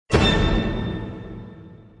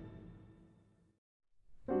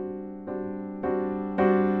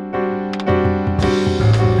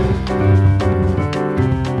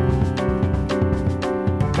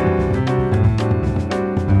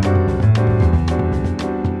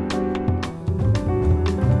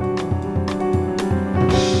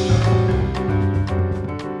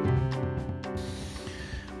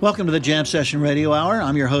Welcome to the Jam Session Radio Hour.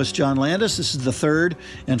 I'm your host, John Landis. This is the third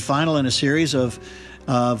and final in a series from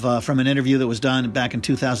an interview that was done back in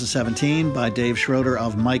 2017 by Dave Schroeder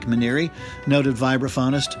of Mike Mainieri, noted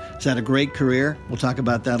vibraphonist. He's had a great career. We'll talk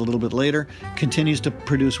about that a little bit later. Continues to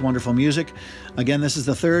produce wonderful music. Again, this is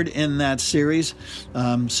the third in that series.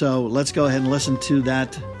 So let's go ahead and listen to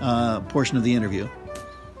that portion of the interview.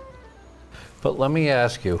 But let me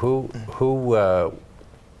ask you, who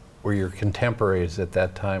were your contemporaries at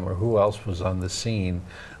that time, or who else was on the scene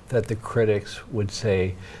that the critics would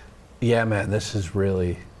say, yeah, man, this is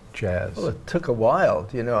really jazz? Well, it took a while,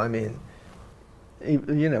 I mean,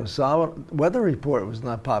 Weather Report was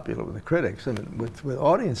not popular with the critics. I mean, with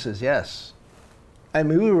audiences, yes. I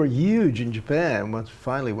mean, we were huge in Japan.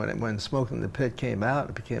 Finally, when Smoke in the Pit came out,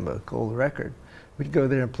 it became a gold record. We'd go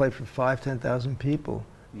there and play for 10,000 people.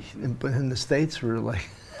 But in the States, we were like,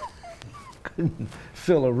 couldn't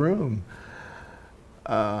fill a room.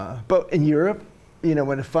 But in Europe,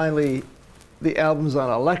 when it finally, the album's on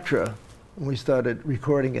Elektra, and we started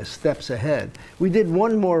recording as Steps Ahead. We did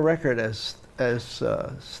one more record as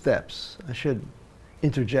Steps. I should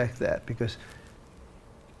interject that because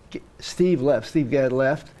Steve Gadd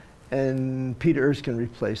left, and Peter Erskine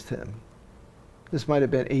replaced him. This might have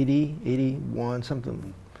been 80, 81,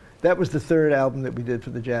 something. That was the third album that we did for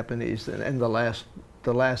the Japanese, and the last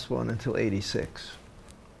one until '86.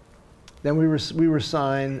 Then we were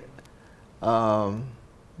signed by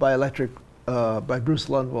Bruce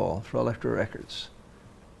Lundvall for Elektra Records,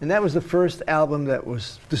 and that was the first album that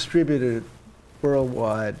was distributed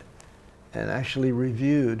worldwide and actually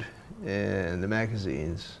reviewed in the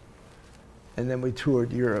magazines. And then we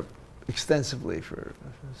toured Europe extensively for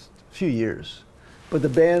a few years, but the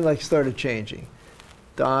band started changing.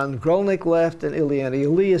 Don Grolnick left, and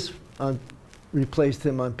Elias replaced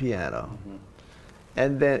him on piano. Mm-hmm.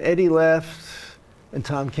 And then Eddie left, and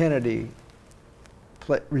Tom Kennedy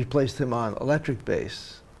replaced him on electric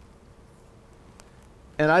bass.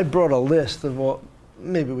 And I brought a list of all,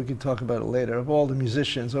 maybe we could talk about it later, of all the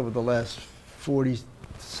musicians over the last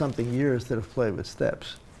 40-something years that have played with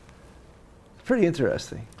Steps. It's pretty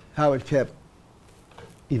interesting how it kept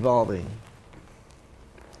evolving.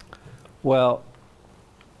 Well,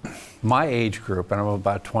 my age group, and I'm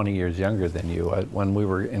about 20 years younger than you, when we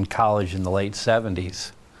were in college in the late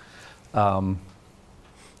 70s, all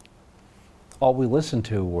we listened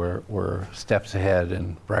to were Steps Ahead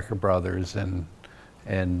and Brecker Brothers and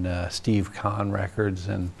Steve Kahn records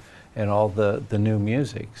and all the new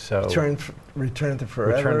music. So Return to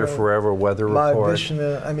Forever. Return to Forever, Weather Report.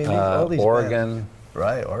 Vishnu, I mean, all these Oregon. Bands.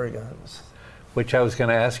 Right, Oregon. Which I was going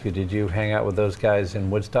to ask you, did you hang out with those guys in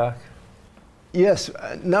Woodstock? Yes,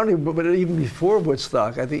 not only, but even before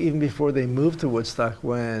Woodstock, I think even before they moved to Woodstock,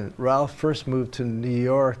 when Ralph first moved to New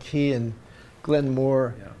York, he and Glenn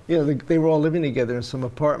Moore, they were all living together in some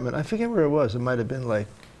apartment. I forget where it was. It might have been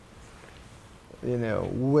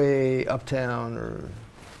way uptown,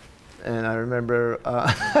 and I remember,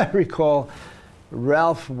 I recall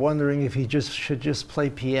Ralph wondering if he should just play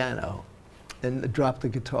piano and drop the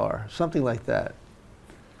guitar, something like that.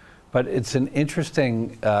 But it's an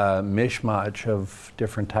interesting mishmash of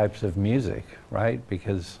different types of music, right?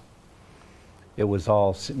 Because it was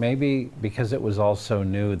all, maybe because it was all so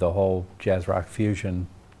new, the whole jazz rock fusion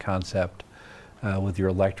concept with your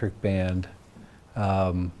electric band.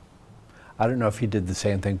 I don't know if you did the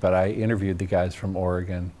same thing, but I interviewed the guys from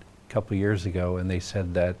Oregon a couple of years ago, and they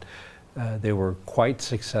said that they were quite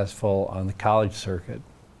successful on the college circuit.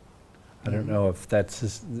 I don't know if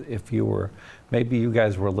that's, if you were, maybe you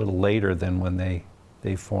guys were a little later than when they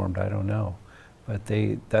formed, I don't know. But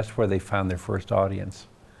that's where they found their first audience.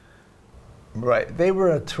 Right, they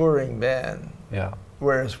were a touring band. Yeah.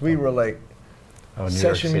 Whereas we were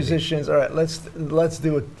session musicians. All right, let's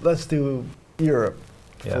do Europe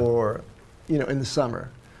for, in the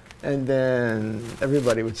summer. And then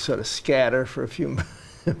everybody would sort of scatter for a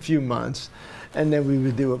few months. And then we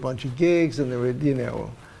would do a bunch of gigs, and there would,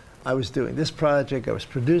 I was doing this project, I was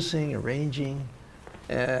producing, arranging,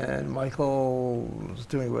 and Michael was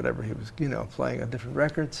doing whatever he was, playing on different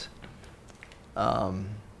records.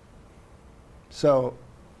 So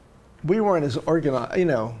we weren't as organized,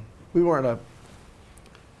 we weren't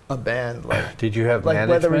a band like. Did you have like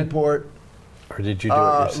management? Weather Report. Or did you do it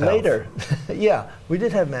yourself? Later. Yeah, we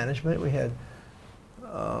did have management. We had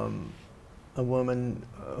a woman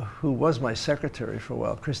who was my secretary for a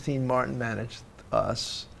while. Christine Martin managed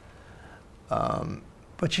us.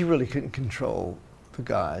 But she really couldn't control the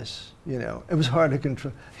guys, It was hard to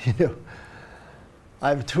control, I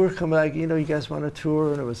have a tour coming out, you guys want a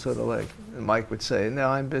tour? And it was sort of like, and Mike would say, no,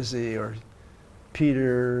 I'm busy, or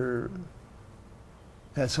Peter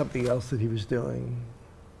had something else that he was doing.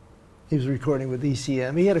 He was recording with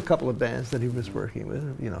ECM. He had a couple of bands that he was working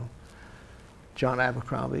with, you know, John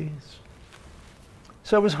Abercrombie.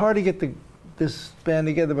 So it was hard to get this band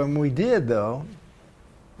together, but when we did, though,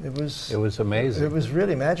 it was amazing. It was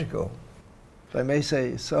really magical. If I may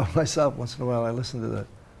say so myself, once in a while I listen to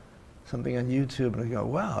something on YouTube and I go,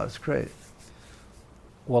 wow, that's great.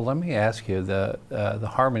 Well, let me ask you, the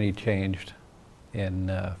harmony changed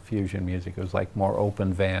in fusion music. It was like more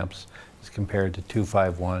open vamps as compared to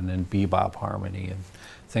 251 and bebop harmony and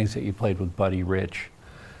things that you played with Buddy Rich.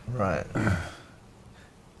 Right.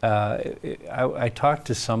 I talked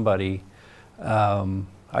to somebody,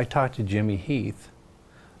 I talked to Jimmy Heath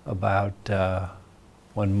about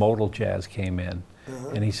when modal jazz came in,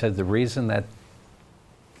 and he said the reason that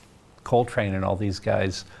Coltrane and all these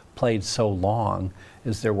guys played so long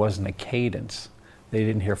is there wasn't a cadence. They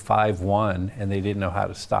didn't hear 5-1 and they didn't know how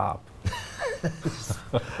to stop.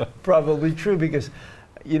 Probably true, because,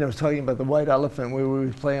 you know, talking about the White Elephant, where we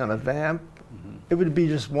would play on a vamp, it would be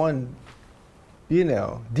just one, you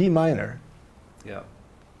know, D minor. Yeah.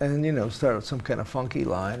 And, you know, start with some kind of funky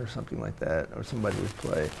line or something like that, or somebody would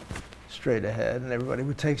play straight ahead and everybody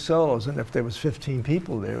would take solos, and if there was 15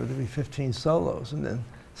 people there, there'd be 15 solos, and then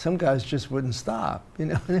some guys just wouldn't stop, you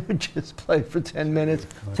know, and they would just play for 10 minutes,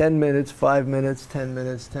 10 minutes, 5 minutes, 10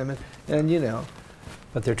 minutes, 10 minutes, and, you know.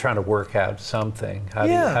 But they're trying to work out something.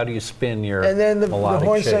 Yeah. How do you spin your And then the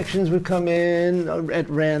horn shape? sections would come in at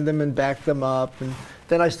random and back them up, and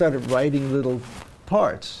then I started writing little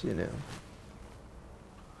parts, you know.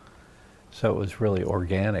 So it was really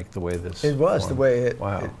organic the way this It was formed. the way it,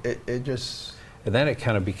 Wow. it just. And then it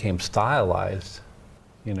kind of became stylized,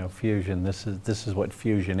 you know, fusion. This is what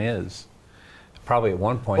fusion is. Probably at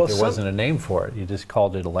one point Well, there wasn't a name for it. You just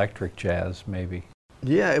called it electric jazz, maybe.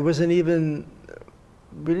 Yeah, it wasn't even,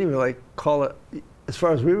 we didn't even like call it, as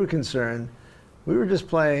far as we were concerned, we were just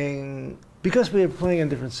playing, because we were playing in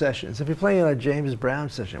different sessions. If you're playing on a James Brown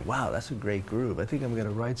session, wow, that's a great groove. I think I'm going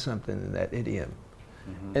to write something in that idiom.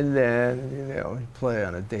 And then, you know, you play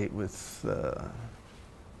on a date with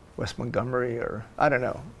Wes Montgomery, or I don't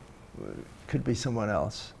know, could be someone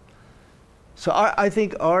else. So I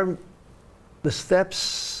think the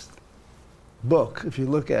Steps book, if you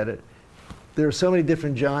look at it, there are so many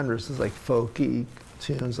different genres. There's like folky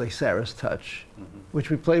tunes like Sarah's Touch, which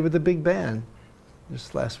we played with the big band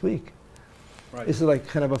just last week. Right. It's like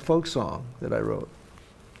kind of a folk song that I wrote.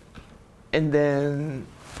 And then,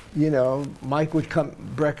 you know,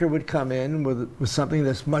 Brecker would come in with something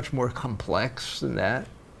that's much more complex than that,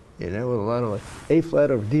 you know, with a lot of like A flat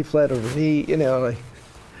over D flat over E, you know, like.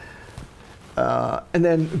 And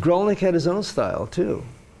then Grolnick had his own style too,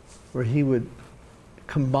 where he would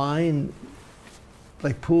combine,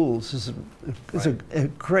 like Pools is a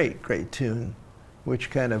great tune, which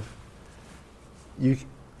kind of,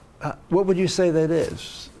 what would you say that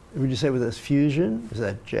is? Would you say with this fusion? Is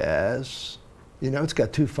that jazz? You know, it's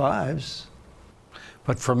got 2 5s.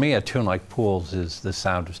 But for me, a tune like Pools is the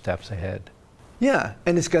sound of Steps Ahead. Yeah,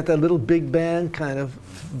 and it's got that little big band kind of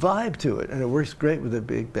vibe to it, and it works great with the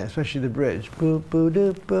big band, especially the bridge. Boo boo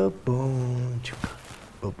doo boo boom,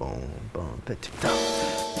 boom boom boom,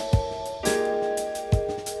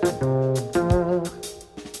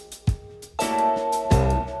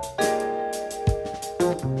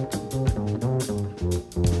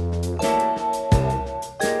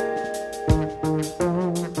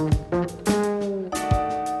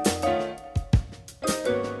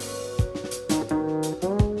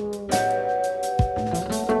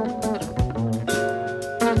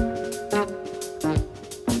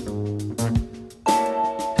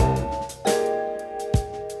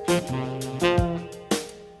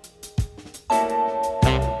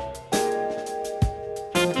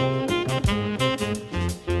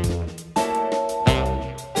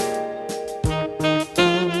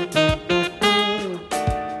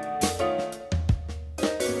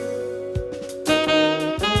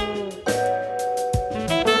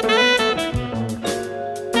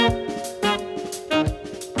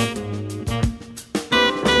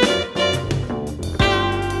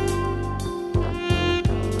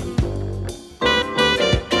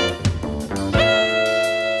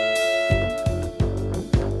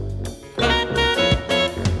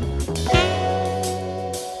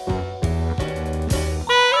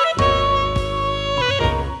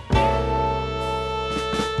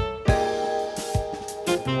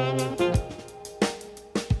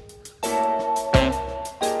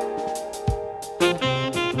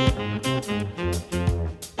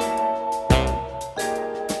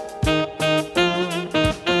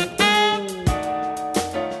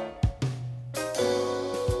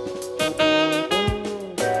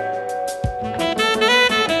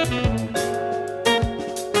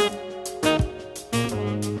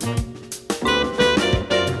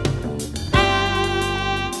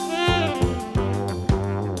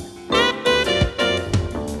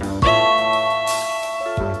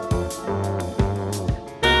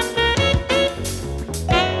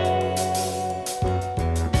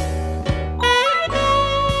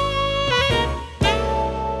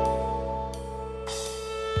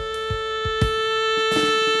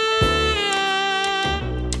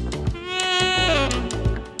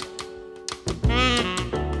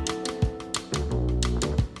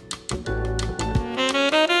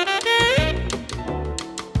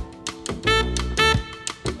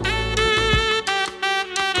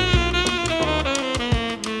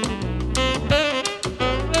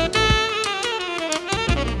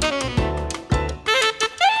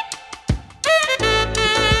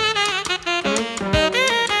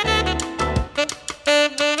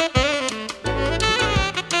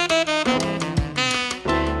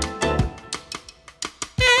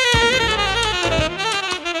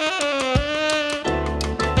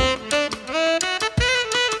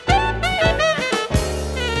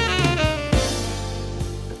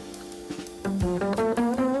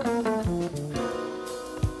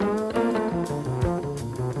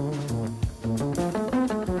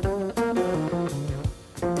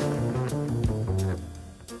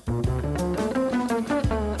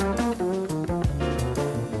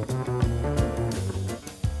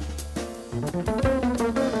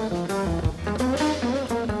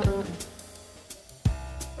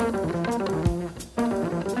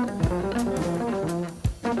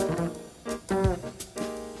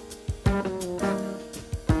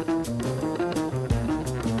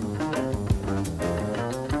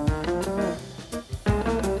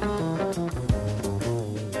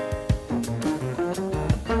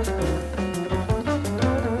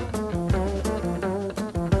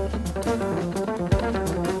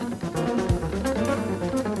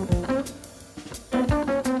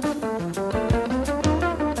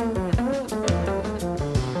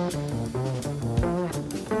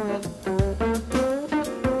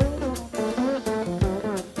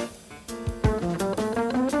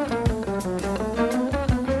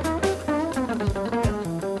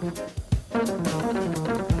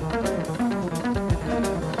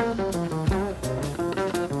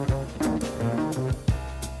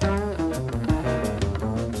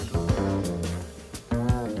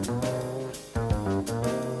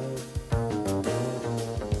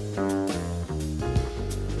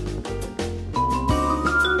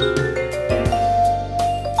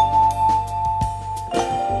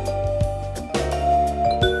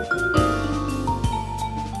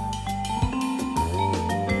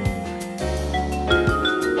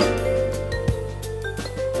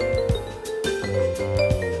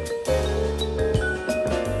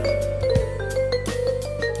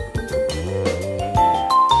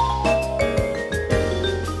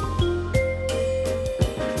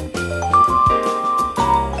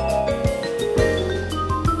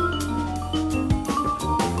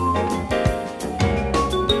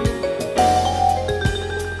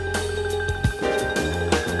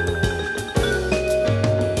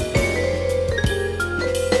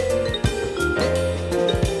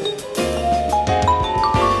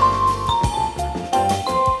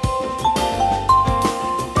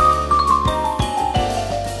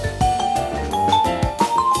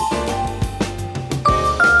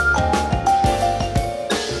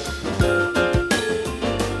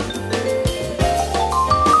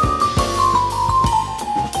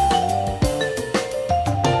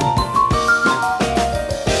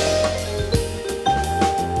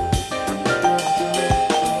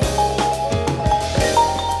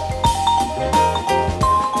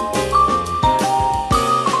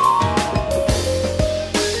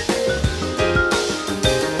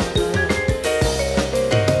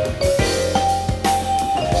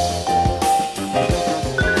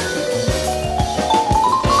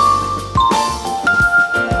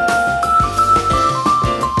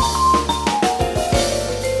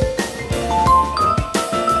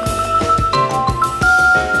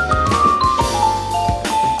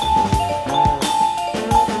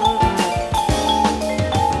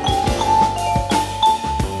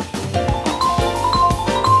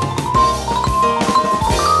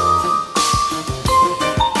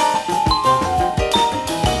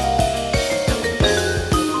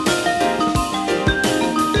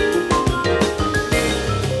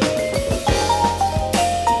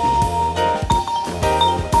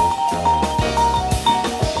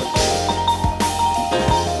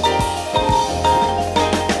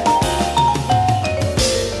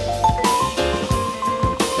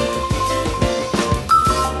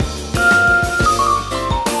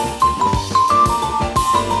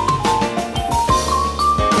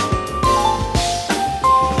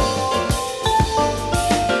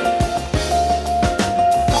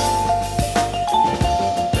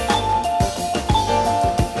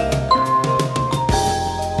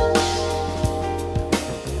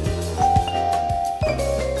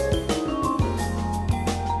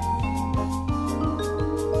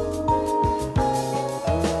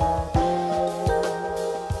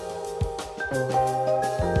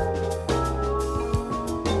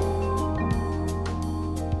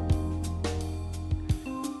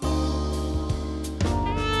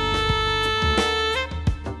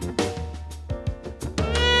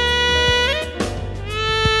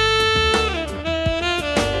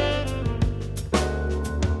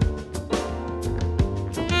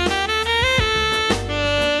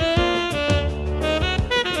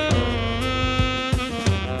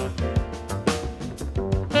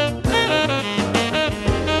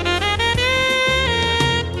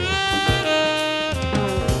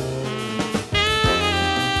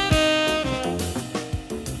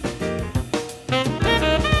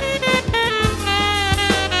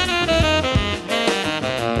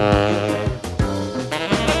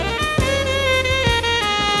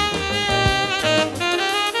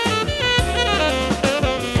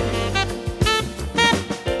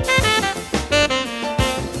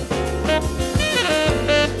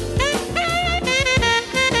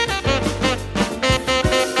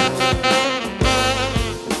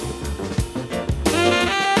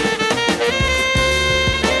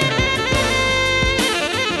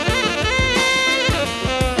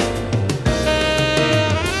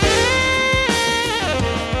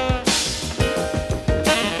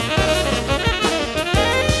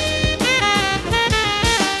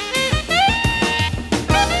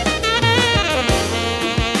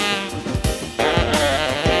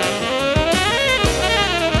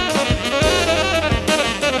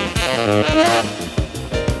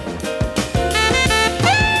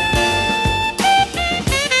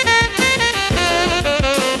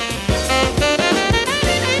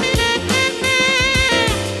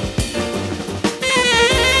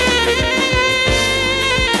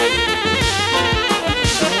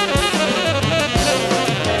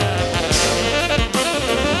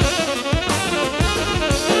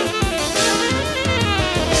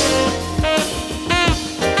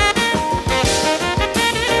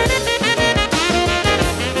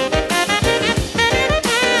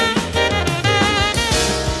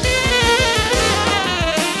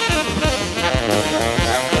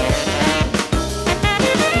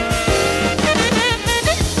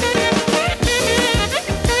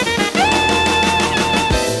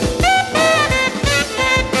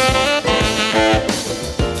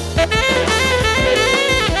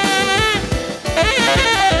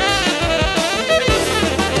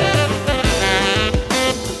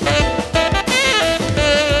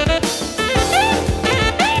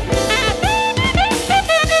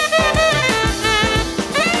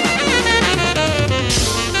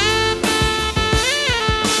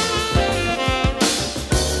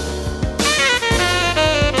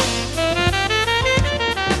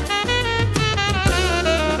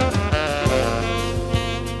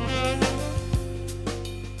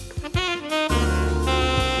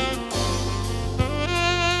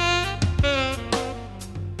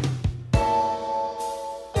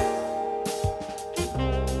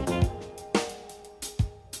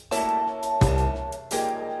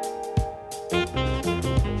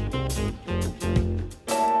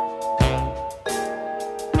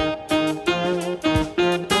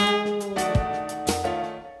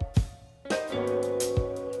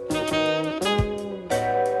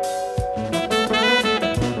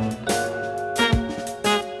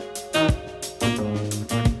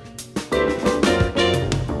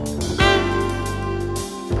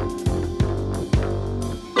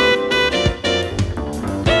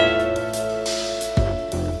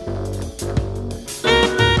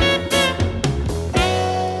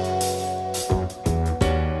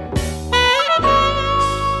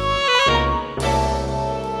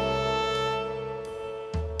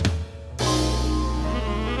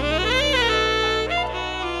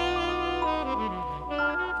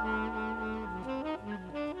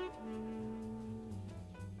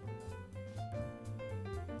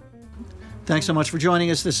 Thanks so much for joining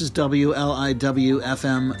us. This is WLIW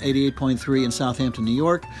FM 88.3 in Southampton, New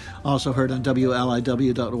York. Also heard on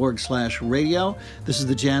WLIW.org/radio. This is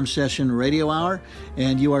the Jam Session Radio Hour,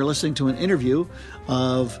 and you are listening to an interview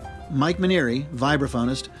of Mike Mainieri,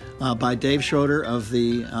 vibraphonist, by Dave Schroeder of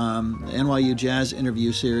the NYU Jazz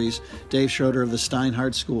Interview Series, Dave Schroeder of the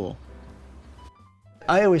Steinhardt School.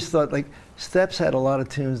 I always thought, like, Steps had a lot of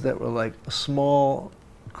tunes that were like a small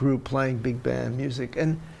group playing big band music.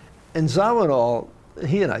 And Zawinul,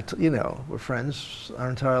 he and I, were friends our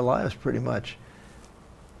entire lives pretty much.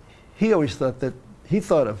 He always thought that, he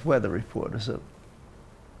thought of Weather Report as a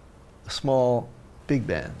small big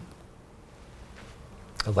band.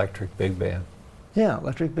 Electric big band. Yeah,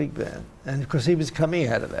 electric big band. And of course he was coming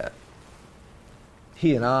out of that.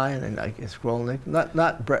 He and I guess Rolnick,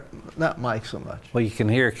 not Brett, not Mike so much. Well, you can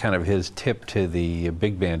hear kind of his tip to the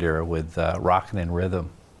big band era with Rockin' in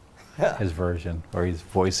Rhythm. Yeah. His version, where he's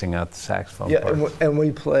voicing out the saxophone yeah, parts. and we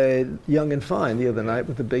played Young and Fine the other night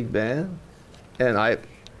with the big band, and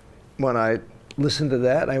when I listened to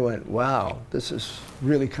that, I went, wow, this is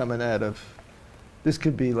really coming out of, this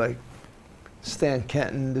could be like Stan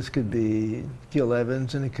Kenton, this could be Gil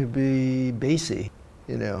Evans, and it could be Basie,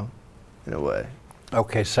 in a way.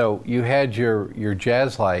 Okay, so you had your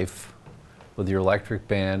jazz life with your electric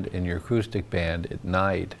band and your acoustic band at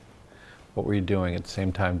night. What were you doing at the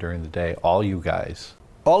same time during the day, all you guys?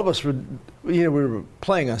 All of us were, we were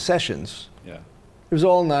playing on sessions. Yeah. It was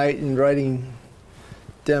all night and writing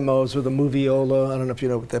demos with a moviola. I don't know if you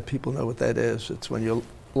know what that, people know what that is. It's when you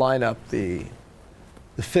line up the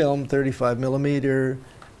film, 35 millimeter,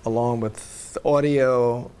 along with the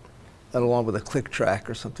audio, and along with a click track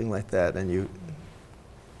or something like that, and you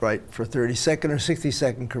write for a 30-second or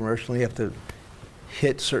 60-second commercial, and you have to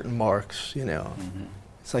hit certain marks, Mm-hmm.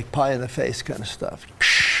 It's like pie in the face kind of stuff.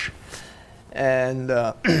 And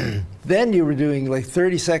then you were doing like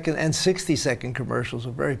 30-second and 60-second commercials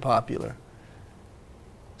were very popular.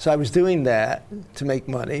 So I was doing that to make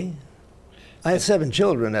money. I had 7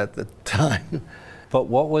 children at the time. But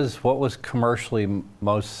what was commercially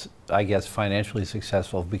most, I guess, financially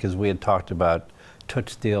successful? Because we had talked about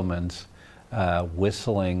Toots Thielemans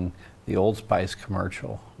whistling the Old Spice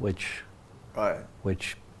commercial, which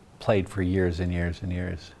played for years and years and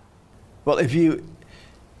years. Well, if you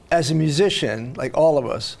as a musician, like all of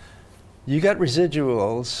us, you got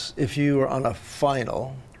residuals if you were on a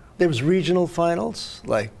final. There was regional finals,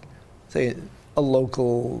 like, say, a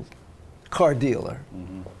local car dealer.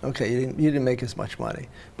 Mm-hmm. Okay, you didn't make as much money.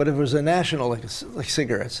 But if it was a national, like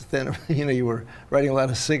cigarettes, then you were writing a lot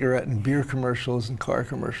of cigarette and beer commercials and car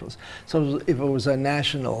commercials. So if it was a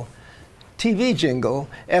national TV jingle,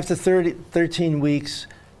 after 13 weeks,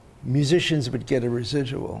 musicians would get a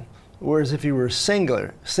residual. Whereas if you were a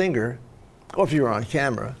singer, or if you were on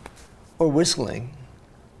camera, or whistling,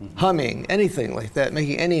 mm-hmm. humming, anything like that,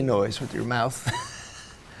 making any noise with your mouth,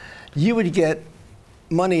 you would get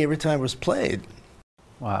money every time it was played.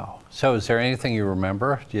 Wow. So is there anything you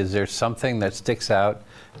remember? Is there something that sticks out?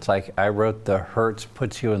 It's like I wrote the Hertz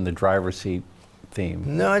puts you in the driver's seat theme.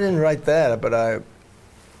 No, I didn't write that, but I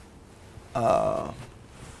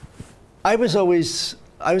was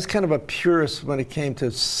kind of a purist when it came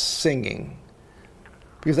to singing,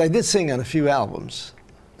 because I did sing on a few albums,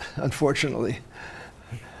 unfortunately.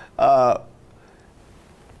 But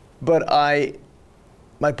my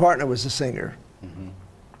partner was a singer, mm-hmm.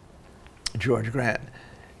 George Grant,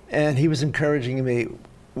 and he was encouraging me,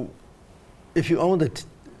 if you owned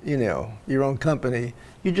your own company,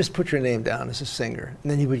 you just put your name down as a singer,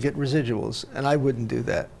 and then you would get residuals, and I wouldn't do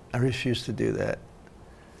that. I refused to do that.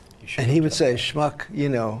 And he would say, Schmuck,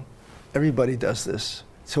 everybody does this.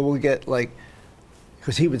 So we'll get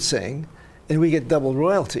because he would sing, and we get double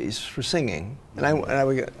royalties for singing. And I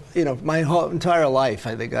would get, my whole entire life,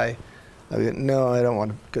 I think I would get, no, I don't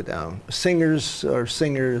want to go down. Singers are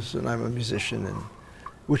singers, and I'm a musician,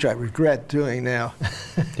 which I regret doing now.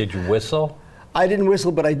 Did you whistle? I didn't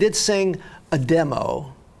whistle, but I did sing a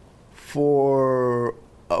demo for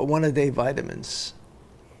one of Dave Vitamins.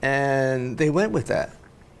 And they went with that.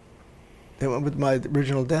 They went with my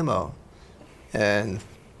original demo. And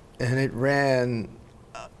it ran,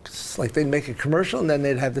 it's like they'd make a commercial and then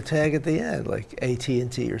they'd have the tag at the end, like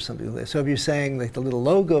AT&T or something like that. So if you sang like the little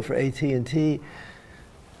logo for AT&T,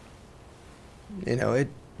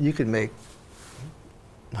 you could make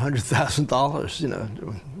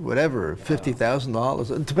 $100,000, whatever,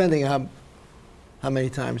 $50,000, depending on how many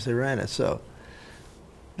times they ran it. So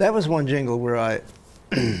that was one jingle where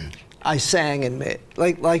I sang and made,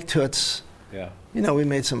 like Toots. Yeah. We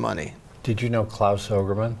made some money. Did you know Klaus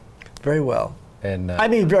Ogerman? Very well. And I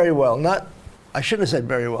mean very well. I shouldn't have said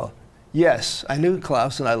very well. Yes, I knew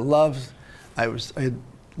Klaus, and I loved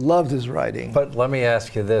his writing. But let me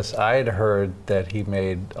ask you this: I had heard that he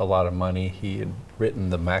made a lot of money. He had written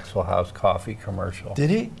the Maxwell House coffee commercial. Did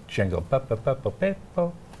he? Jingle.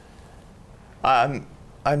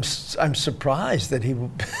 I'm surprised that he.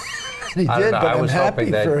 He I did, don't know. but I I'm was happy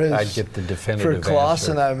hoping that for his. I'd get the definitive for Klaus,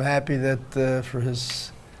 answer. and I'm happy that for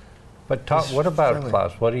his. But what about family.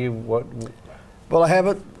 Klaus? What? Well, I have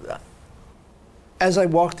it. As I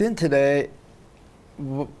walked in today,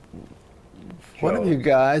 one of you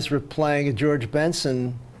guys were playing a George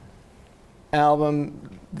Benson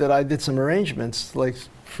album that I did some arrangements, like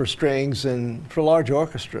for strings and for large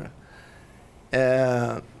orchestra.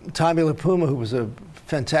 Tommy LaPuma, who was a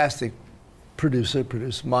fantastic producer,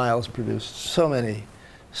 produced Miles, produced so many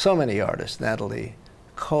artists, Natalie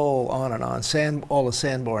Cole, on and on, all the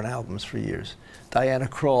Sanborn albums for years. Diana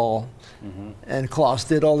Krall, mm-hmm. and Klaus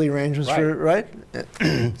did all the arrangements for, right?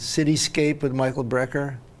 Cityscape with Michael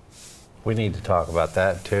Brecker. We need to talk about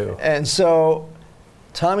that too. And so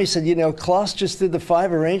Tommy said, Klaus just did the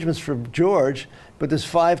 5 arrangements for George, but there's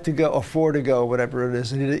 5 to go, or 4 to go, whatever it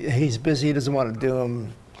is, and he's busy, he doesn't want to do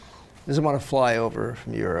them, doesn't want to fly over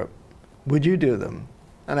from Europe. Would you do them?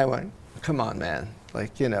 And I went, come on, man. All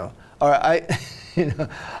right,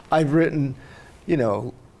 I've written,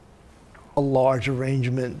 a large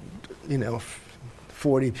arrangement,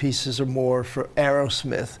 40 pieces or more for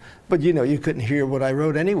Aerosmith. But, you couldn't hear what I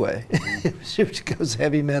wrote anyway. It was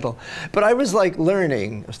heavy metal. But I was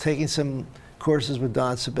learning. I was taking some courses with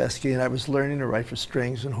Don Sebesky, and I was learning to write for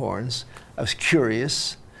strings and horns. I was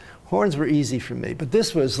curious. Horns were easy for me, but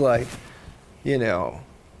this was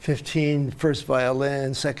 15 first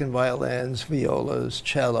violins, second violins, violas,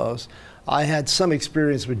 cellos. I had some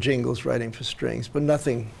experience with jingles writing for strings, but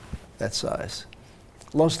nothing that size.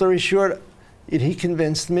 Long story short, he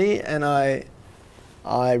convinced me, and I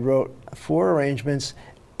wrote 4 arrangements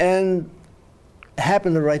and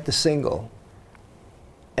happened to write the single.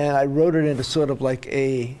 And I wrote it into sort of like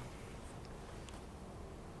a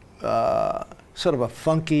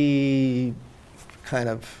funky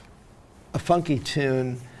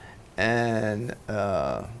tune. And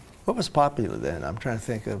what was popular then? I'm trying to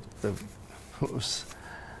think of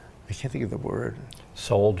I can't think of the word.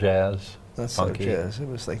 Soul jazz. Not soul jazz. It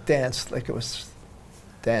was like dance, like it was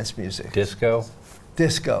dance music. Disco?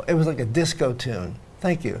 Disco. It was like a disco tune.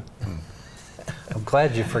 Thank you. I'm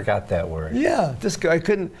glad you forgot that word. Yeah, disco. I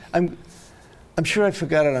couldn't. I'm sure I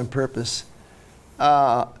forgot it on purpose.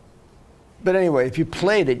 But anyway, if you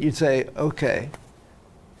played it, you'd say, okay.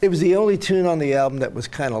 It was the only tune on the album that was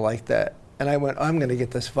kind of like that. And I went, I'm going to get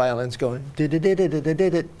this violins going, you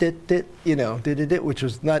know, which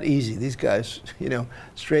was not easy. These guys, you know,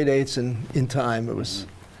 straight eights and in time. It was.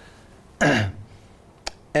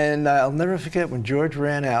 And I'll never forget when George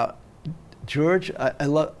ran out. George, I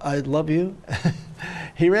love you.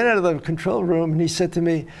 He ran out of the control room and he said to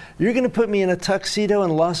me, you're going to put me in a tuxedo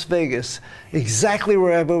in Las Vegas, exactly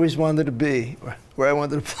where I've always wanted to be, where I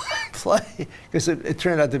wanted to play. Because it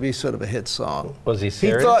turned out to be sort of a hit song. Was he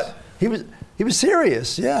serious? He thought, he was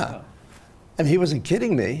serious, yeah. Oh. And he wasn't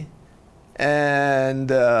kidding me.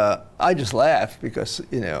 And I just laughed because,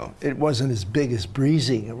 you know, it wasn't as big as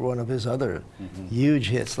Breezing or one of his other huge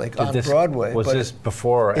hits like on Broadway. Was this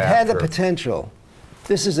before or after? It had the potential.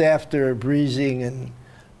 This is after Breezing and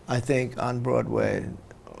I think on Broadway.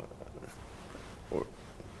 Or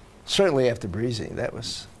certainly after Breezing. That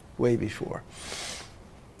was way before.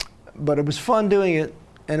 But it was fun doing it,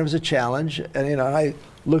 and it was a challenge. And, you know, I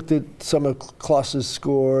looked at some of Klaus's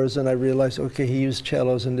scores, and I realized, okay, he used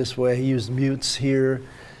cellos in this way, he used mutes here.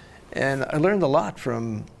 And I learned a lot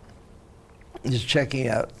from just checking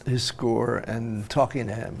out his score and talking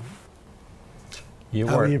to him.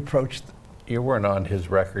 How he approached. You weren't on his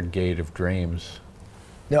record Gate of Dreams.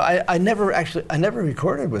 No, I never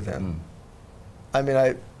recorded with him. I mean,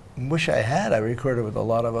 I wish I had. I recorded with a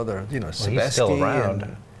lot of other, you know, Sebesky. He's still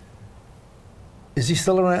around. Is he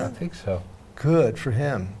still around? I think so. Good for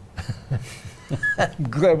him. I'm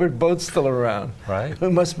glad we're both still around. Right. We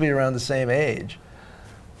must be around the same age.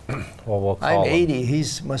 Well, we'll call I'm him. 80. He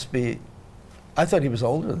must be. I thought he was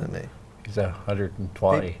older than me. He's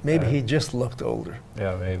 120. Maybe he just looked older.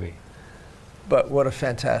 Yeah, maybe. But what a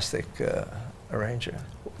fantastic arranger.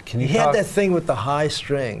 Can you he had that thing with the high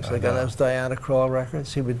strings, like on those Diana Krall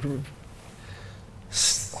records. He would.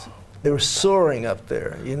 They were soaring up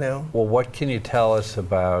there, you know. Well, what can you tell us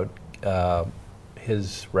about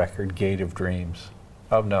his record Gate of Dreams?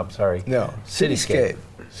 Oh no, I'm sorry. No, Cityscape.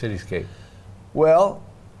 Cityscape. Well,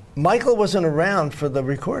 Michael wasn't around for the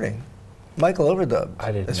recording. Michael overdubbed.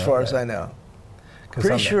 I didn't know as far that. as I know.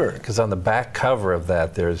 Pretty sure. Because on the back cover of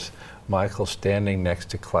that, there's Michael standing next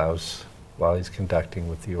to Klaus while he's conducting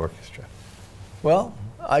with the orchestra. Well,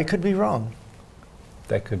 I could be wrong.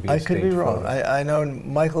 That could be. I could be wrong. I know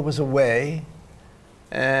Michael was away,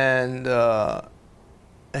 and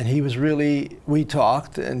he was really. We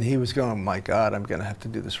talked, and he was going, "My God, I'm going to have to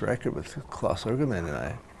do this record with Klaus Ogerman,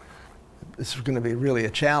 and this is going to be really a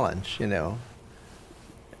challenge, you know."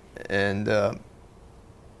 And it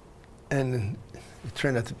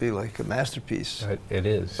turned out to be like a masterpiece. It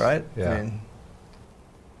is. Right? Yeah. I mean,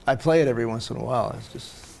 I play it every once in a while. It's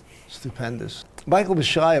just stupendous. Michael was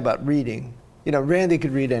shy about reading. You know, Randy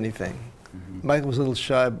could read anything. Michael was a little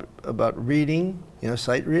shy about reading, you know,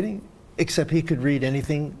 sight reading, except he could read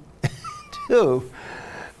anything too.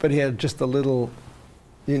 But he had just a little,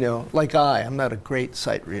 you know, like I'm not a great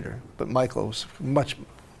sight reader, but Michael was much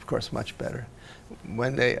better.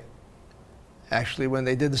 When they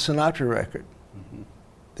did the Sinatra record,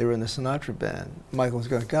 they were in the Sinatra band. Michael was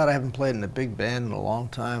going, God, I haven't played in a big band in a long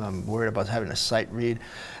time. I'm worried about having a sight read.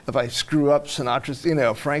 If I screw up, Sinatra's, you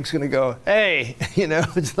know, Frank's going to go, hey, you know,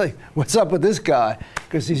 it's like, what's up with this guy?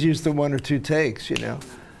 Because he's used to one or two takes, you know.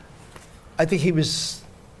 I think he was,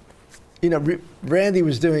 you know, Randy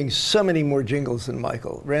was doing so many more jingles than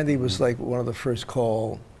Michael. Randy was like one of the first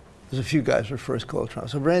call. There's a few guys who were first call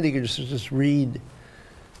trumpets. So Randy could just read,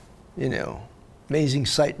 you know, amazing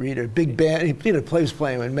sight reader, big band. He was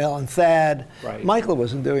playing with Mel and Thad. Right. Michael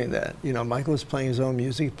wasn't doing that. You know, Michael was playing his own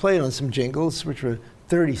music. He played on some jingles, which were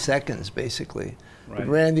 30 seconds, basically. Right. But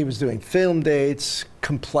Randy was doing film dates,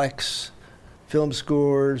 complex film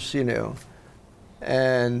scores, you know.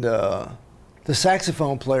 And the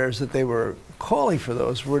saxophone players that they were calling for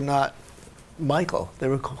those were not Michael. They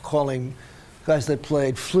were calling guys that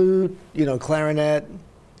played flute, you know, clarinet,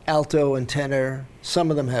 alto and tenor.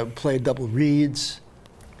 Some of them have played double reeds.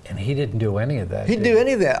 And he didn't do any of that. He didn't do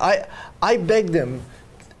any of that. I begged him.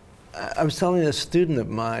 I was telling a student of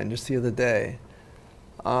mine just the other day,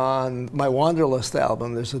 on my Wanderlust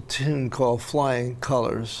album, there's a tune called Flying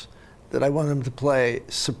Colors that I wanted him to play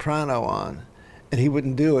soprano on, and he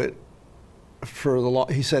wouldn't do it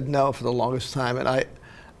he said no for the longest time. And I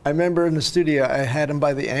remember in the studio, I had him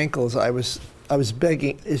by the ankles. I was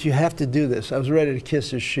begging, you have to do this. I was ready to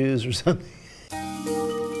kiss his shoes or something.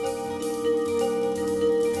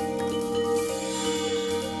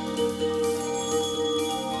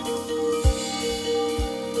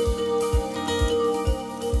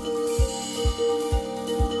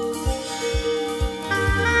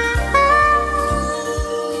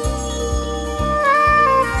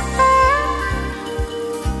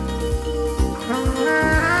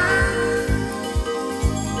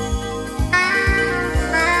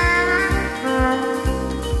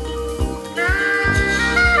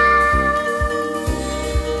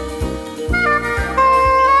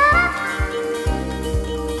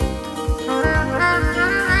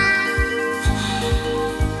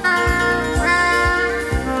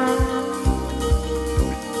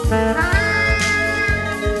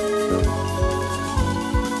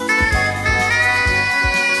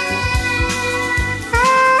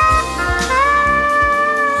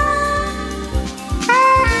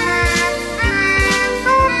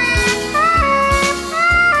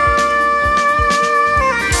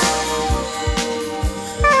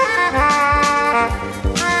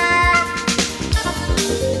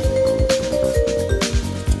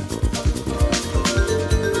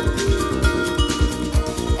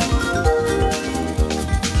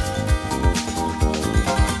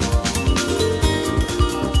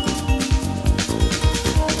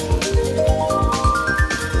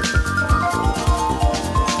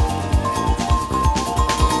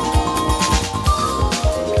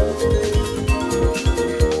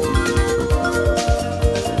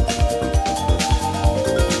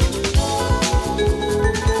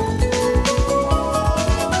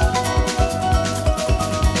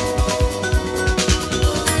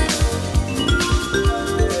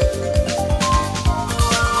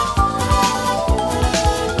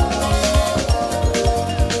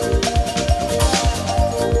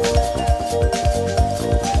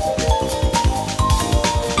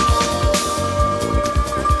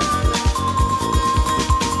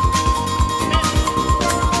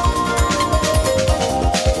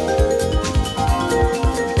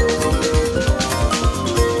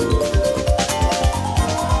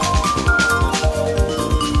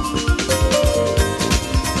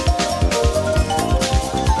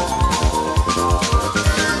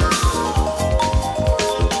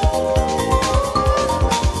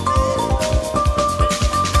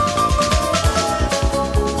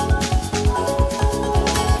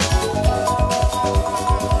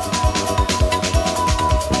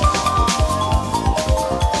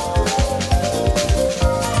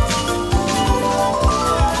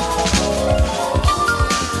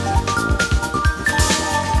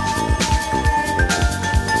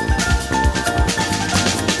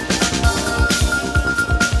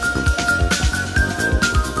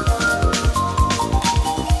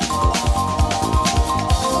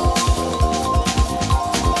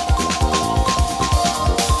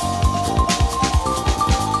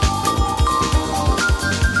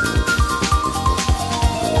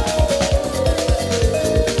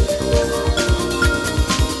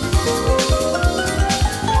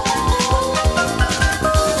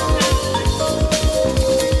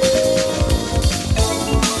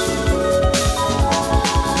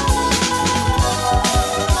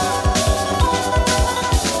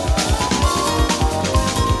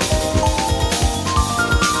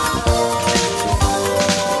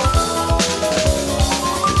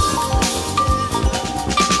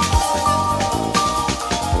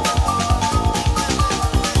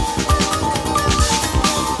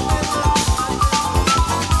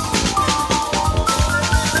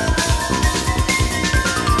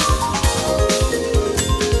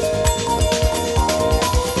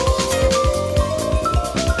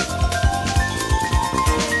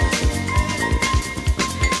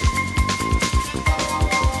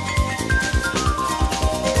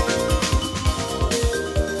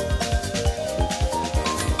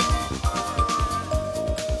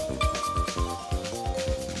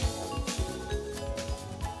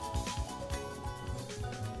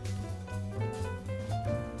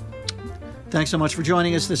 Thanks so much for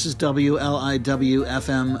joining us. This is WLIW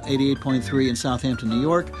FM 88.3 in Southampton, New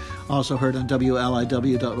York. Also heard on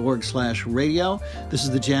WLIW.org/radio. This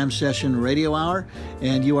is the Jam Session Radio Hour,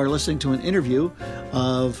 and you are listening to an interview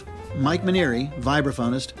of Mike Mainieri,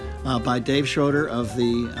 vibraphonist, by Dave Schroeder of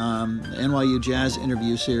the NYU Jazz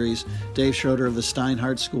Interview Series, Dave Schroeder of the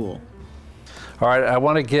Steinhardt School. All right, I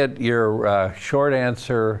want to get your short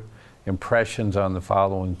answer impressions on the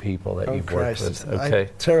following people that you've worked with. Okay,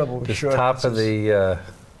 terrible with just short top answers. of the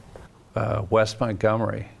West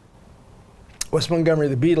Montgomery. West Montgomery,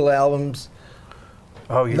 the Beatle albums.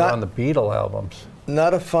 Oh, you're on the Beatle albums.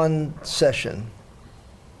 Not a fun session.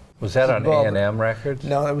 Was that on Bob- A&M Records?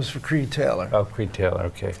 No, it was for Creed Taylor. Oh, Creed Taylor.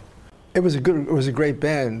 Okay. It was a great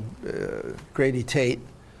band. Grady Tate.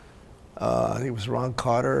 I think it was Ron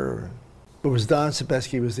Carter. It was Don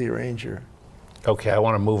Sebesky was the arranger. Okay, I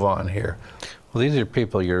want to move on here. Well, these are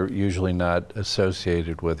people you're usually not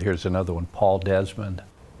associated with. Here's another one, Paul Desmond.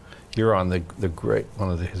 You're on the great one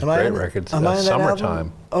of his great records,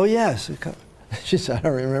 Summertime. Oh yes, just I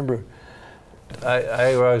don't remember.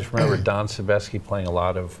 I always remember Don Sebesky playing a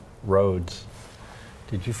lot of Rhodes.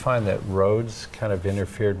 Did you find that Rhodes kind of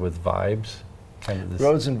interfered with vibes? Kind of this,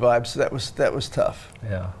 Rhodes and vibes. That was tough.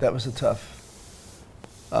 Yeah. That was a tough.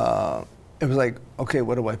 It was like, okay,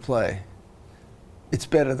 what do I play? It's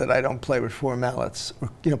better that I don't play with four mallets or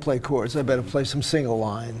play chords. I better play some single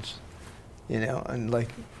lines, and like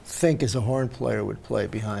think as a horn player would play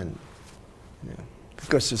behind,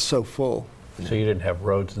 because it's so full. So you didn't have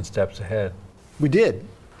Rhodes and Steps Ahead. We did,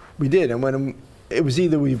 and when it was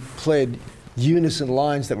either we played unison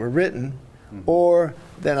lines that were written, or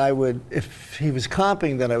then I would, if he was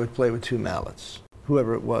comping, then I would play with two mallets.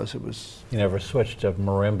 Whoever it was. You never switched to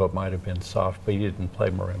marimba. Might have been soft, but you didn't play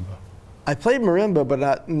marimba. I played marimba,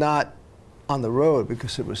 but not on the road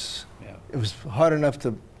because it was hard enough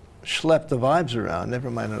to schlep the vibes around.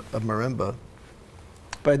 Never mind a marimba.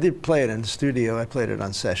 But I did play it in the studio. I played it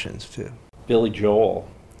on sessions too. Billy Joel.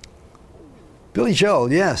 Billy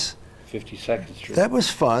Joel, yes. 52nd Street. That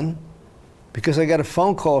was fun because I got a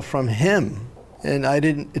phone call from him, and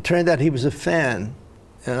it turned out he was a fan,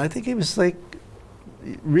 and I think he was like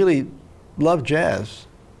really loved jazz.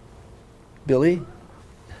 Billy.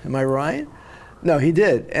 Am I right? No, he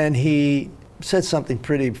did. And he said something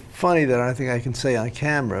pretty funny that I don't think I can say on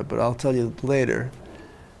camera, but I'll tell you later.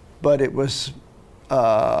 But it was,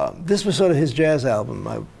 this was sort of his jazz album,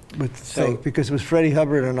 I would think, because it was Freddie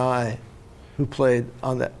Hubbard and I who played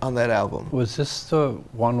on that album. Was this the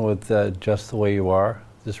one with Just the Way You Are,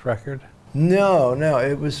 this record? No,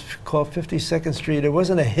 it was called 52nd Street. It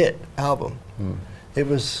wasn't a hit album. It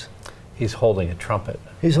was... He's holding a trumpet.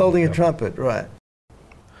 He's holding a trumpet, right.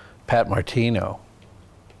 Pat Martino.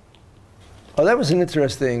 Oh, that was an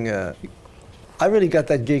interesting... I really got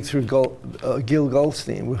that gig through Gil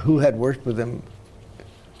Goldstein, who had worked with him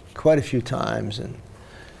quite a few times. And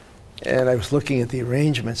I was looking at the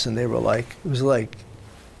arrangements, and they were like... It was like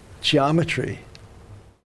geometry.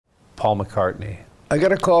 Paul McCartney. I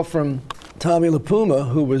got a call from Tommy LaPuma,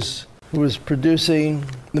 who was producing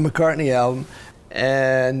the McCartney album,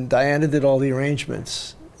 and Diana did all the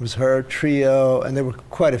arrangements. It was her trio, and there were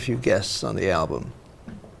quite a few guests on the album.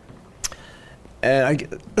 And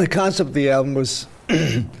the concept of the album was,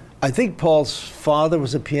 I think Paul's father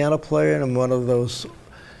was a piano player in one of those,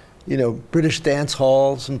 British dance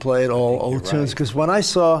halls and played all old tunes. Because when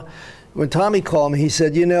Tommy called me, he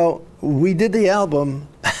said, we did the album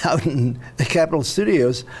out in the Capitol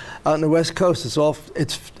Studios, out on the West Coast.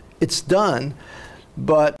 It's done,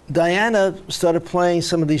 but Diana started playing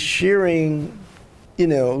some of these shearing,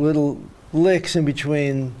 little licks in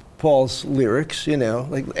between Paul's lyrics,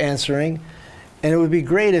 like answering, and it would be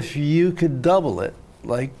great if you could double it,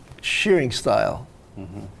 like shearing style.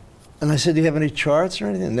 Mm-hmm. And I said, do you have any charts or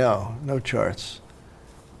anything? No charts.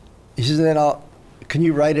 He says, then can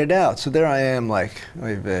you write it out? So there I am, like,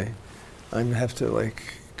 I'm gonna have to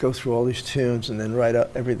go through all these tunes and then write out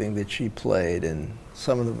everything that she played, and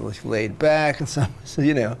some of them were laid back and some,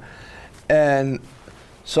 and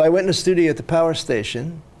so I went in the studio at the power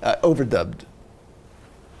station, overdubbed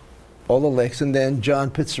all the licks, and then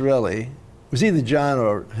John Pizzarelli, it was either John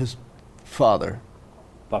or his father,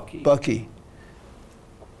 Bucky.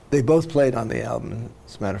 They both played on the album,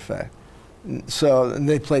 as a matter of fact. So, and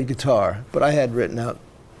they played guitar, but I had written out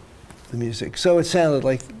the music. So it sounded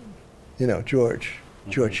like, George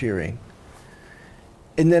Shearing.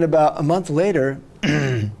 And then about a month later,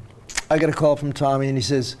 I got a call from Tommy, and he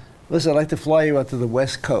says, listen, I'd like to fly you out to the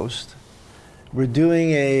West Coast. We're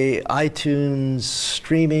doing a iTunes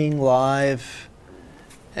streaming live,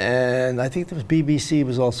 and I think there was BBC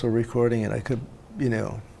was also recording it. I could,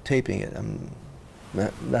 taping it. I'm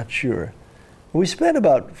not sure. We spent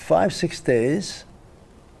about 5-6 days.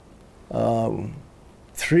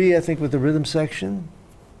 3, I think, with the rhythm section,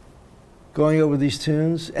 going over these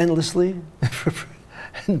tunes endlessly.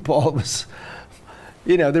 And Paul was,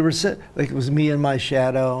 you know, there were like it was Me and My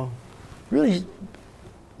Shadow, really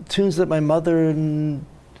tunes that my mother and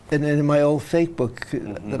in my old fake book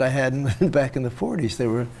that I had back in the 40s, they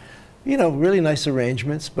were, you know, really nice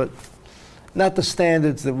arrangements, but not the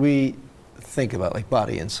standards that we think about, like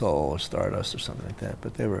Body and Soul or Stardust or something like that,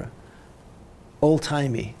 but they were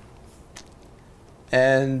old-timey.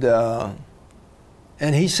 And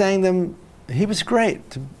he sang them. He was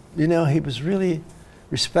great. You know, he was really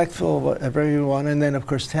respectful of everyone. And then, of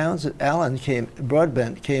course,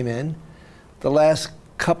 Broadbent came in the last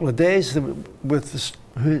couple of days with this,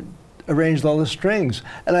 who arranged all the strings.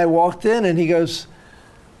 And I walked in, and he goes,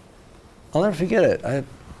 I'll never forget it. I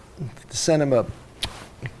sent him up.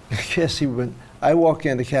 Yes, he went. I walk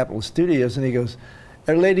into Capitol Studios, and he goes,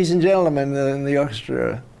 ladies and gentlemen in the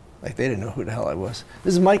orchestra, like they didn't know who the hell I was.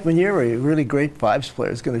 This is Mike Mainieri, a really great vibes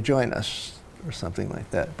player, is going to join us, or something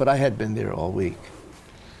like that. But I had been there all week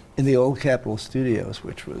in the old Capitol Studios,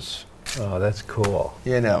 which was... Oh, that's cool.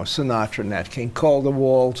 You know, Sinatra, Nat King, called the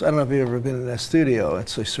walls. I don't know if you've ever been in that studio.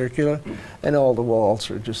 It's a circular, and all the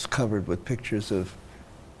walls are just covered with pictures of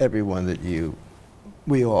everyone that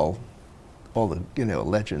all the, you know,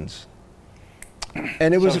 legends.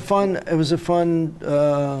 And it was a fun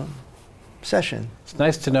session. It's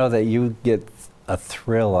nice to know that you get a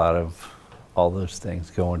thrill out of all those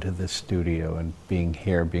things, going to the studio and being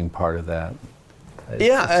here, being part of that. It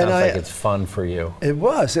sounds like it's fun for you. It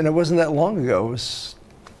was, and it wasn't that long ago. It was,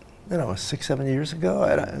 you know, 6-7 years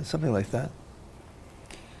ago, something like that.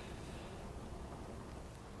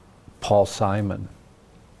 Paul Simon.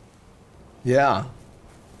 Yeah.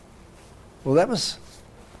 Well, that was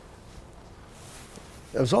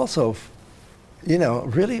also, you know,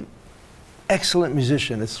 really excellent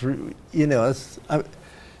musician. It's, you know, it's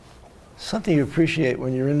something you appreciate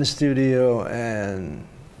when you're in the studio and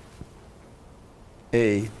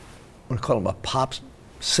I want to call him a pop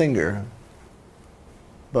singer,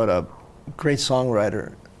 but a great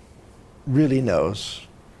songwriter, really knows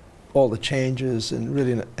all the changes and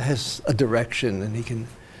really has a direction, and he can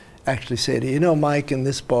actually say to you, know, Mike, in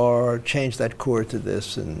this bar, change that chord to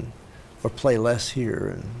this, or play less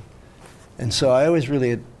here, and so I always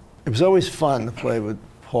really, it was always fun to play with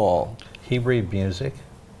Paul. He read music?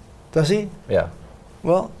 Does he? Yeah.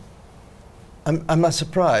 Well, I'm not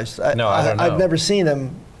surprised. I don't know. I've never seen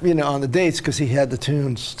him, you know, on the dates because he had the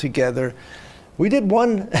tunes together. We did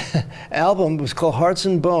one album. It was called Hearts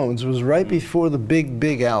and Bones. It was right before the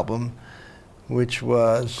big album, which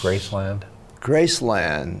was Graceland.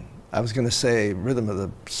 Graceland. I was going to say Rhythm of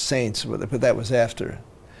the Saints, but that was after.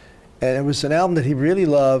 And it was an album that he really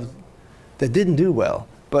loved that didn't do well,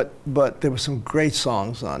 but there were some great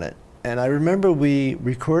songs on it. And I remember we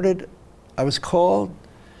recorded, I was called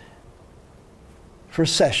for a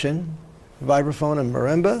session, vibraphone and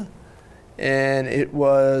marimba, and it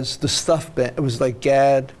was the Stuff Band. It was like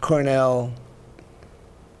Gadd, Cornell,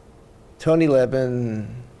 Tony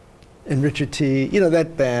Levin, and Richard T., you know,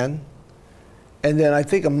 that band. And then I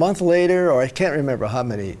think a month later, or I can't remember how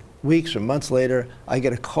many weeks or months later, I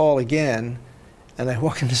get a call again, and I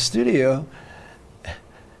walk in the studio,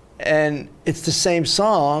 and it's the same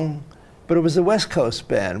song, but it was the West Coast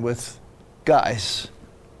band with guys,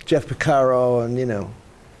 Jeff Porcaro, and, you know,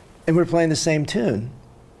 and we're playing the same tune.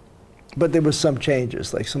 But there was some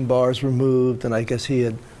changes, like some bars were moved, and I guess he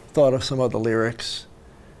had thought of some other lyrics.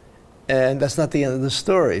 And that's not the end of the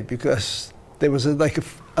story, because there was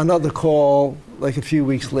another call like a few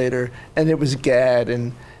weeks later, and it was Gadd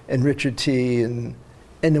and Richard T.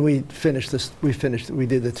 and then we finished this. We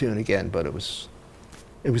did the tune again, but it was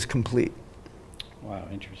complete. Wow,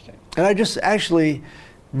 interesting. And I just actually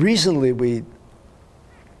recently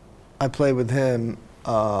I played with him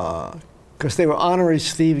because they were honoring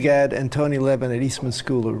Steve Gadd and Tony Levin at Eastman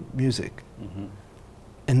School of Music,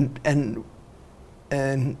 and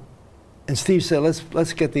Steve said,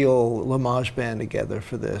 let's get the old L'Image band together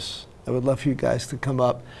for this. I would love for you guys to come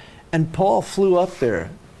up. And Paul flew up there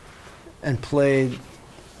and played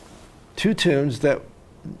 2 tunes that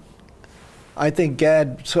I think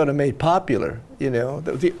Gadd sort of made popular, you know,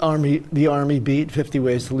 the Army beat, 50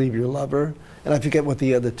 Ways to Leave Your Lover, and I forget what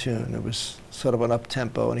the other tune. It was sort of an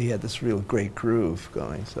up-tempo, and he had this real great groove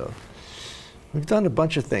going. So we've done a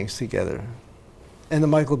bunch of things together. And the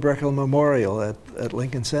Michael Breckel Memorial at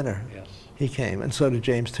Lincoln Center. Yes. He came, and so did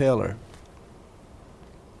James Taylor.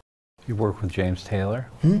 You work with James Taylor?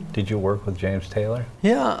 Hmm? Did you work with James Taylor?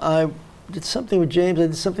 Yeah, did something with James. I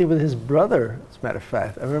did something with his brother, as a matter of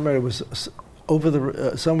fact. I remember it was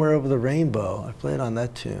somewhere over the rainbow. I played on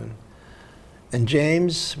that tune. And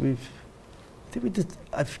James, I think we did,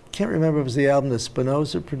 I can't remember if it was the album that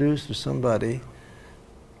Spinoza produced or somebody,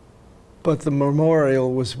 but the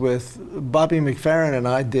memorial was with Bobby McFerrin, and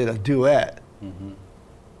I did a duet. Mm-hmm.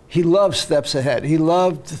 He loved Steps Ahead. He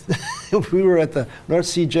loved, we were at the North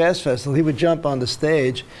Sea Jazz Festival, he would jump on the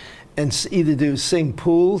stage and either sing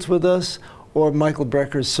Pools with us or Michael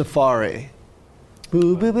Brecker's Safari.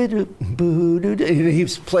 Boo, boo, boo, doo, boo, doo, doo. He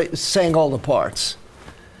sang all the parts.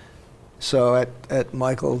 So at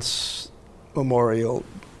Michael's memorial,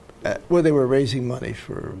 where they were raising money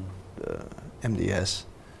for MDS,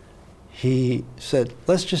 he said,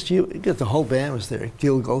 let's just the whole band was there.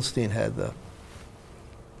 Gil Goldstein had the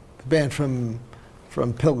band from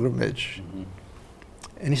Pilgrimage. Mm-hmm.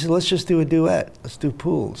 And he said, let's just do a duet. Let's do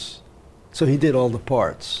Pools. So he did all the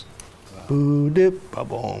parts. Wow. Boo, dip,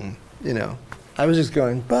 ba-boom. You know, I was just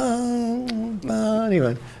going, ba, ba, and he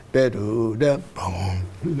went, be-doo, da, boom.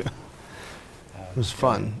 It was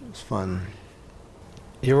fun. It was fun.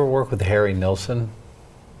 You ever work with Harry Nilsson?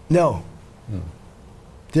 No.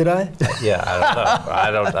 Did I? Yeah,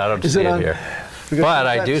 I don't know. I don't see it here. But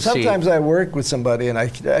I do see. Sometimes I work with somebody and I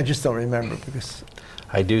just don't remember because.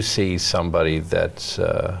 I do see somebody that's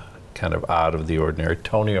kind of out of the ordinary.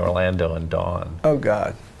 Tony Orlando and Dawn. Oh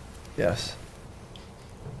God, yes.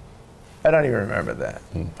 I don't even remember that.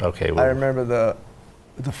 Okay. Well, I remember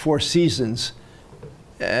the Four Seasons,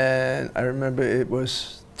 and I remember it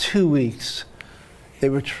was 2 weeks. They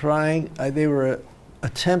were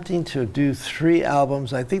attempting to do 3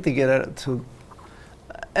 albums. I think they get it to,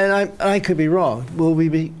 and I could be wrong.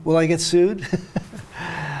 Will I get sued?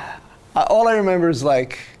 All I remember is I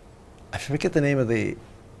forget the name of the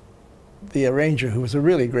arranger, who was a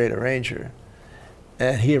really great arranger,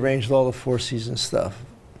 and he arranged all the Four Seasons stuff.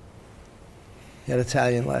 He had an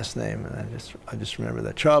Italian last name, and I just remember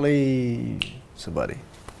that, Charlie somebody,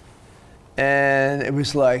 and it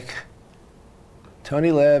was like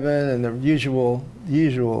Tony Levin and the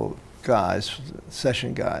usual guys,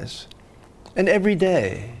 session guys, and every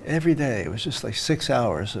day it was just like 6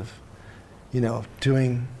 hours of,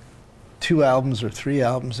 doing 2 albums or 3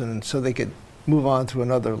 albums, and so they could move on to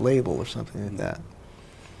another label or something like that.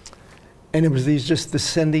 And it was these just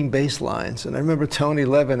descending bass lines. And I remember Tony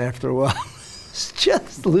Levin, after a while, was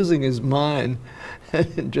just losing his mind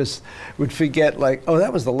and just would forget, oh,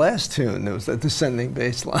 that was the last tune. There was that descending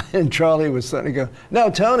bass line. And Charlie was starting to go, no,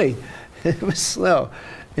 Tony, it was slow.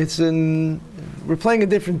 We're playing a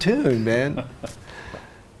different tune, man.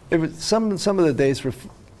 It was some of the days were,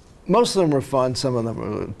 most of them were fun, some of them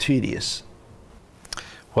were tedious.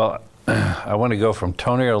 Well, I want to go from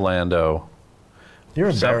Tony Orlando. You're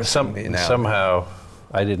embarrassing me now. Somehow,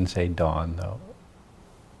 I didn't say Dawn, though.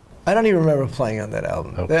 I don't even remember playing on that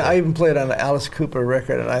album. Okay. I even played on an Alice Cooper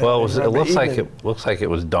record. And it looks like it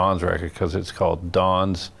was Dawn's record because it's called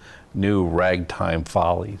Dawn's New Ragtime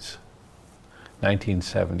Follies,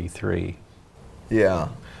 1973. Yeah.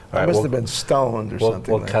 I must have been stoned or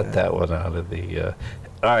something. We'll cut that one out of the.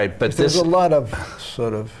 All right, but there's a lot of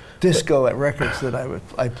sort of disco at records that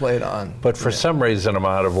I played on. But for some reason, I'm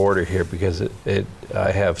out of order here because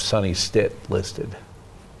I have Sonny Stitt listed.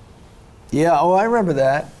 Yeah. Oh, I remember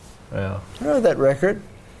that. Yeah. I remember that record.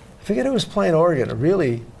 I forget who was playing organ.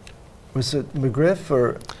 Was it McGriff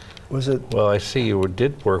or was it? Well, I see you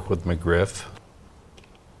did work with McGriff.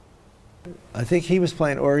 I think he was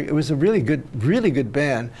playing organ. It was a really good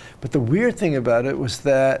band. But the weird thing about it was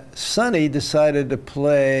that Sonny decided to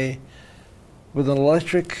play with an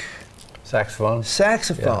electric saxophone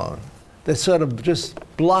that sort of just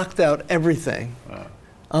blocked out everything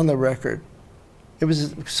on the record. It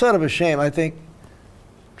was sort of a shame. I'm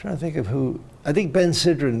trying to think of who. I think Ben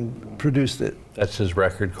Sidran produced it. That's his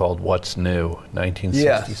record called What's New,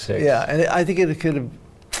 1966. Yeah, and I think it could have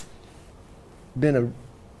been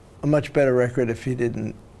a much better record if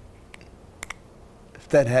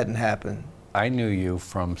that hadn't happened. I knew you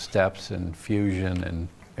from Steps and Fusion and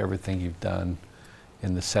everything you've done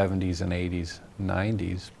in the 70s and 80s,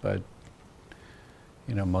 90s, but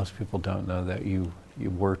most people don't know that you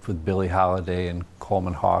worked with Billie Holiday and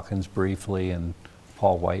Coleman Hawkins briefly and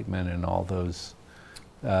Paul Whiteman and all those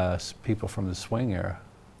people from the swing era.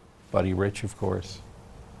 Buddy Rich, of course.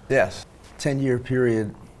 Yes, 10-year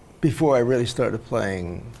period before I really started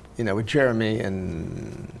playing, with Jeremy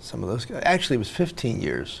and some of those guys. Actually, it was 15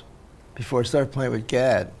 years before I started playing with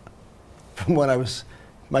Gad, from when I was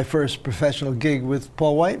my first professional gig with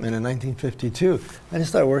Paul Whiteman in 1952. I didn't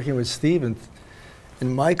start working with Steve and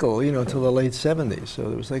Michael, until the late 70s.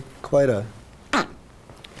 So it was quite a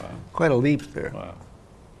Quite a leap there. Wow.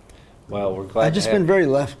 Well, we're glad. I've just been very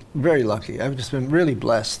lucky. I've just been really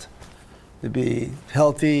blessed to be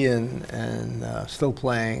healthy and still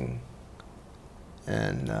playing.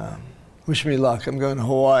 And wish me luck. I'm going to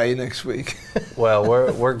Hawaii next week. Well,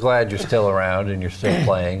 we're glad you're still around and you're still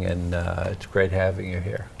playing, and it's great having you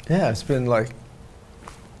here. Yeah, it's been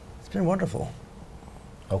wonderful.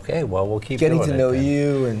 Okay, well, we'll keep getting doing to know it then.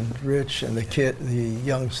 you and Rich and the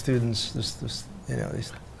young students. These,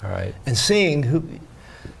 All right. and seeing who.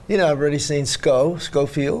 I've already seen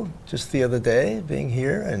Schofield just the other day being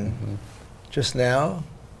here, and just now.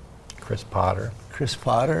 Chris Potter.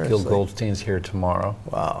 Gil Goldstein's here tomorrow.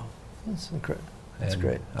 Wow, that's incredible. That's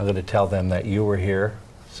great. I'm going to tell them that you were here,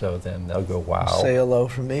 so then they'll go, wow. Say hello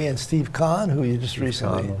from me, and Steve Kahn, who you just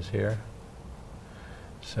recently was here.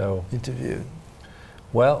 So interviewed.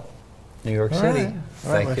 Well, New York City. All right,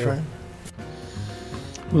 Thank my you. friend.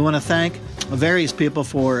 We want to thank various people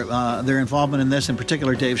for their involvement in this, in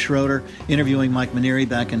particular Dave Schroeder interviewing Mike Mainieri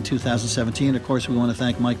back in 2017. Of course, we want to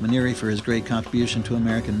thank Mike Mainieri for his great contribution to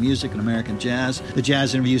American music and American jazz. The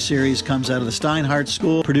Jazz Interview Series comes out of the Steinhardt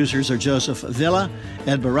School. Producers are Joseph Villa,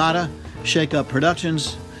 Ed Barata, Shake Up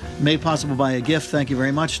Productions. Made possible by a gift. Thank you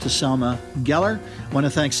very much to Selma Geller. I want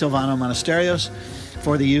to thank Silvano Monasterios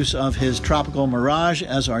for the use of his Tropical Mirage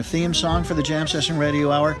as our theme song for the Jam Session Radio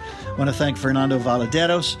Hour. I want to thank Fernando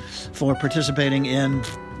Valaderos for participating in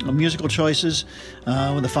musical choices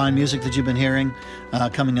with the fine music that you've been hearing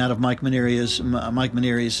coming out of Mike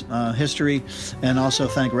Mainieri's history, and also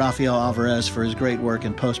thank Rafael Alvarez for his great work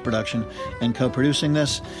in post-production and co-producing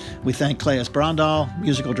this. We thank Claes Brandal,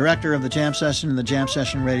 musical director of the Jam Session and the Jam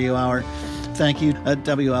Session Radio Hour. Thank you at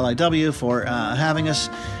WLIW for having us.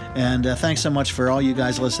 And thanks so much for all you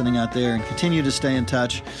guys listening out there, and continue to stay in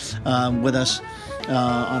touch with us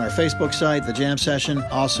on our Facebook site, The Jam Session,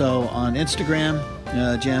 also on Instagram,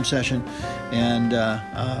 Jam Session,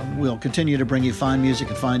 and we'll continue to bring you fine music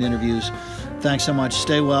and fine interviews. Thanks so much.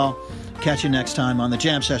 Stay well. Catch you next time on the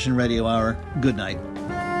Jam Session Radio Hour. Good night.